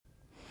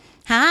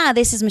Hi,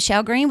 this is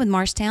Michelle Green with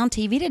Marshtown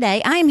TV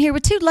Today. I am here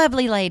with two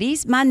lovely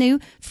ladies, my new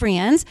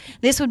friends.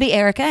 This would be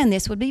Erica and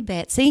this would be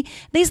Betsy.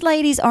 These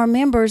ladies are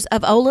members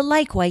of Ola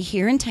Lakeway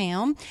here in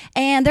town,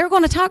 and they're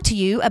going to talk to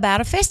you about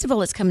a festival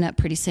that's coming up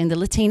pretty soon, the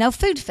Latino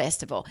Food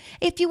Festival.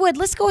 If you would,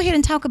 let's go ahead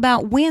and talk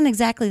about when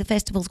exactly the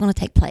festival is going to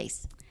take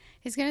place.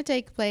 It's going to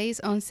take place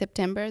on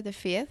September the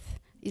 5th.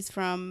 It's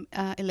from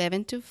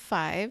 11 to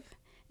 5,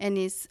 and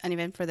it's an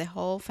event for the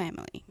whole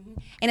family.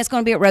 And it's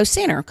going to be at Rose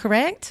Center,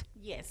 correct?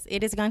 Yes,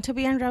 it is going to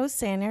be in Rose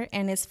Center,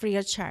 and it's free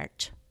of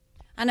charge.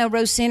 I know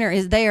Rose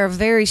Center they are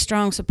very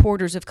strong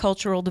supporters of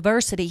cultural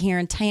diversity here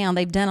in town.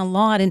 They've done a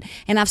lot, and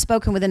I've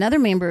spoken with another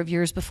member of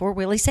yours before,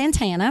 Willie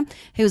Santana,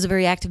 who is a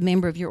very active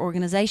member of your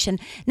organization.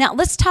 Now,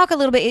 let's talk a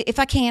little bit, if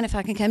I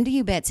can come to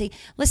you, Betsy,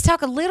 let's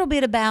talk a little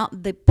bit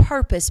about the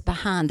purpose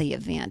behind the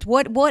event.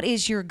 What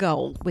is your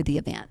goal with the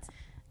event?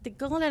 The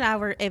goal of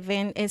our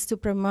event is to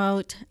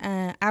promote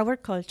our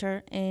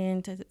culture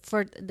and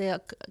for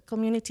the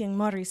community in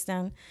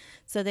Morristown,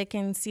 so they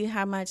can see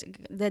how much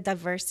the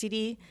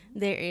diversity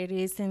there it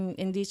is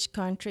in each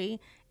country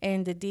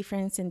and the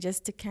difference, and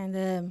just to kind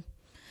of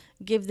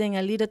give them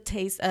a little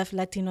taste of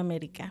Latino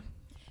America.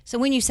 So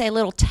when you say a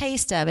little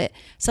taste of it,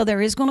 so there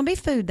is going to be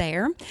food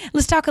there.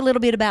 Let's talk a little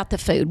bit about the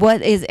food.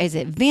 What is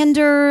it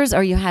vendors?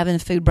 Are you having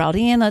food brought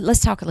in?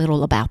 Let's talk a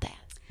little about that.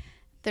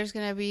 There's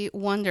going to be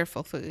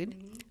wonderful food.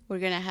 We're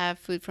going to have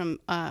food from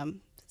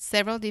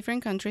several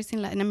different countries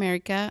in Latin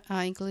America,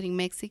 including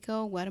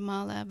Mexico,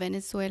 Guatemala,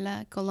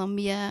 Venezuela,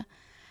 Colombia.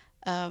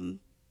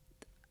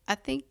 I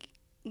think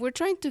we're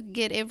trying to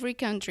get every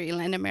country in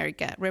Latin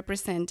America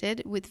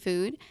represented with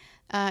food.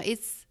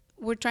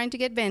 We're trying to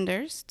get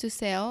vendors to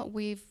sell.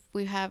 We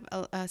have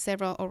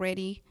several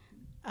already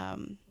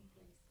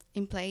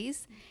in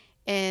place,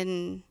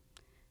 and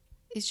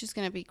it's just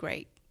going to be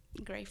great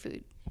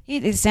food.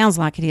 It sounds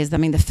like it is. I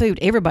mean, the food,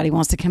 everybody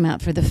wants to come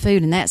out for the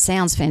food, and that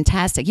sounds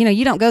fantastic. You know,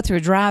 you don't go through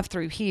a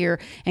drive-through here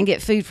and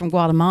get food from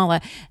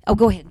Guatemala. Oh,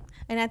 go ahead.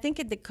 And I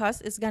think the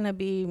cost is going to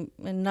be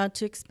not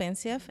too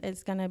expensive.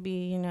 It's going to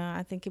be,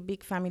 I think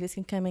big families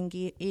can come and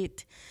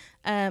eat.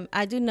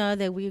 I do know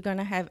that we're going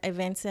to have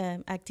events,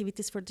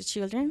 activities for the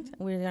children.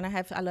 We're going to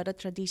have a lot of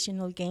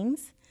traditional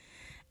games.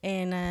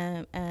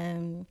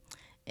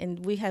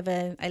 And we have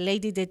a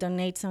lady that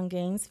donates some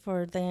games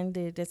for them.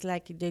 There's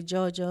like the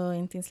JoJo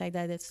and things like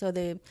that. So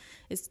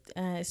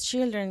as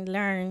children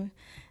learn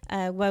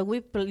what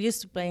we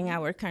used to play in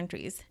our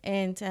countries.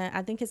 And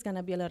I think it's going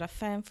to be a lot of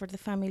fun for the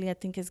family. I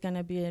think it's going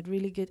to be a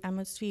really good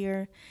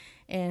atmosphere,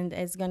 and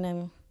it's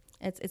going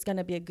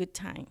to be a good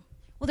time.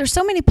 Well, there's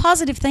so many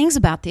positive things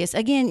about this.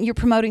 Again, you're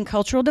promoting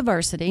cultural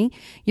diversity.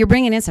 You're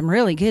bringing in some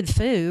really good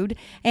food,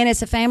 and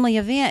it's a family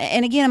event.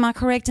 And again, am I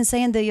correct in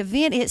saying the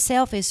event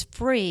itself is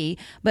free,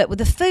 but with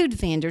the food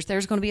vendors,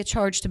 there's going to be a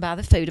charge to buy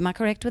the food. Am I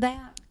correct with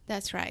that?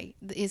 That's right.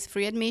 It's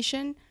free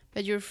admission,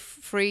 but you're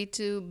free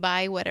to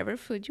buy whatever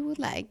food you would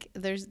like.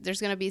 There's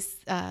going to be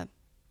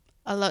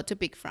a lot to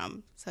pick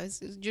from, so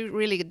you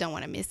really don't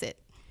want to miss it.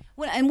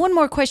 Well, and one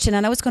more question. I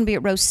know it's going to be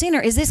at Rose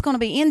Center. Is this going to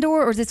be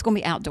indoor or is this going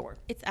to be outdoor?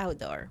 It's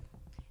outdoor.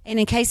 And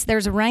in case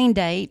there's a rain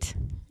date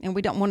and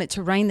we don't want it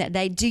to rain that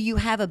day, do you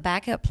have a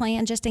backup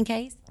plan just in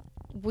case?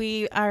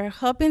 We are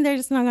hoping that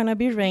it's not going to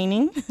be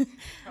raining,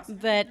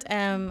 but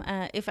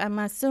if I'm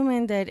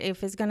assuming that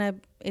if it's going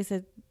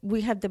to,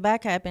 we have the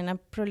backup, and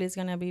probably it's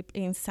going to be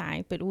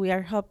inside, but we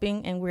are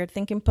hoping and we're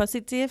thinking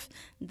positive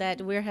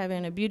that we're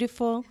having a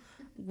beautiful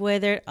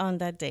weather on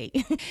that day.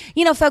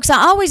 You know, folks, I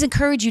always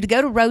encourage you to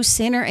go to Rose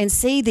Center and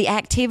see the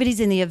activities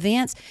and the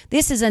events.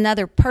 This is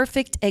another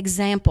perfect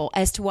example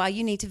as to why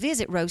you need to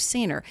visit Rose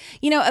Center.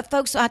 You know,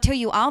 folks, I tell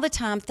you all the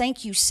time,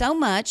 thank you so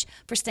much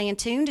for staying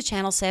tuned to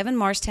Channel 7,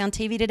 Marshtown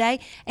TV Today.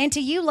 And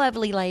to you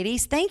lovely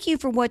ladies, thank you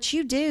for what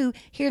you do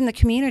here in the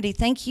community.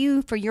 Thank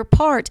you for your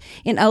part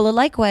in Ola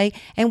Lakeway.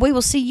 And we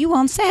will see you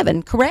on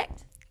 7,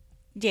 correct?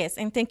 Yes,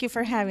 and thank you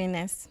for having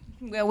us.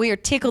 Well, we are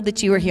tickled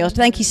that you were here.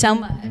 Thank you so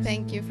much.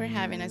 Thank you for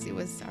having us. It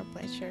was our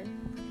pleasure.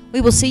 We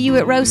will see you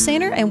at Rose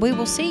Center, and we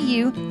will see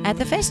you at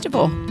the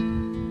festival.